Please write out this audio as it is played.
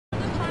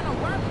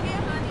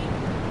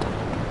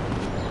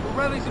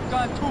Israelis have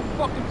gone too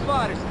fucking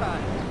far this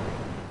time.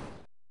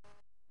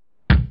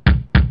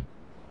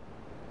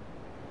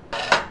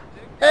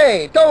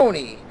 Hey,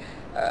 Toni!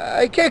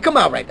 I can't come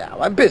out right now.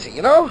 I'm busy,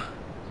 you know?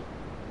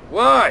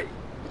 Why?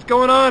 What's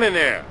going on in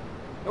there?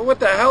 And what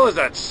the hell is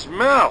that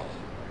smell?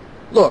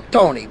 Look,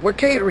 Toni, we're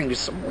catering to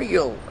some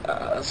real,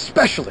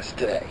 specialists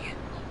today.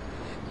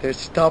 Their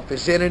stuff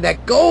is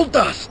internet gold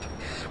dust.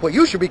 What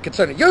you should be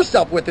concerning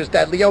yourself with is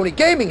that Leone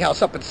gaming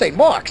house up in St.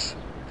 Mark's.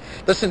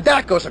 The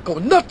Sindaccos are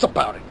going nuts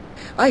about it.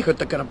 I heard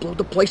they're gonna blow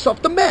the place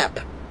off the map.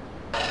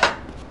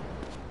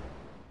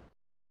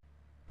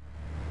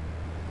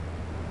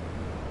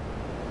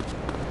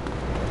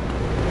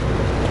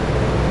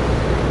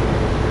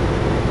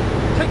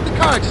 Take the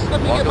car, just let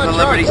me get Welcome my to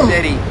charge. Liberty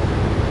City.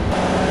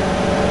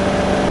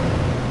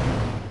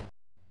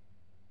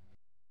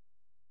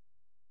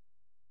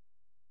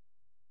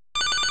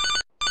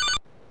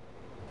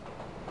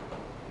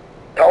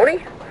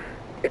 Toni?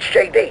 It's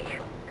JD.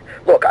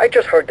 Look, I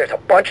just heard there's a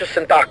bunch of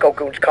Sindaccos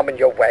goons coming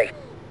your way.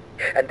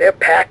 And they're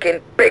packing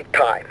big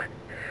time.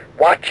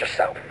 Watch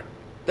yourself.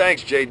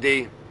 Thanks,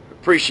 JD.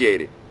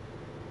 Appreciate it.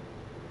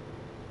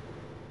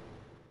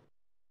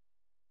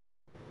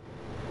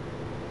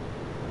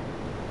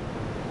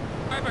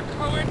 I have a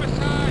co-ed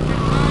massage in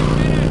 5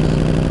 minutes.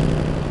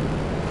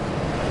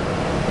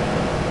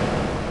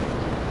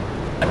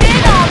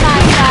 Get on my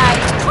side!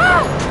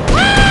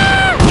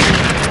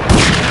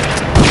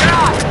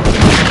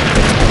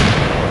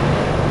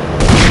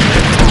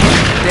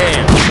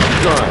 Damn,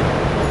 done.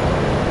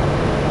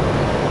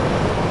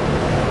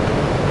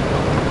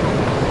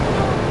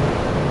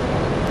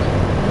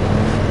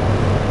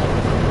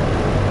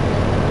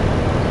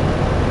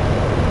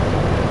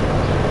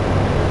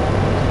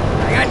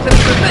 I got some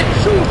cement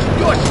shoes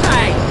your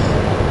size.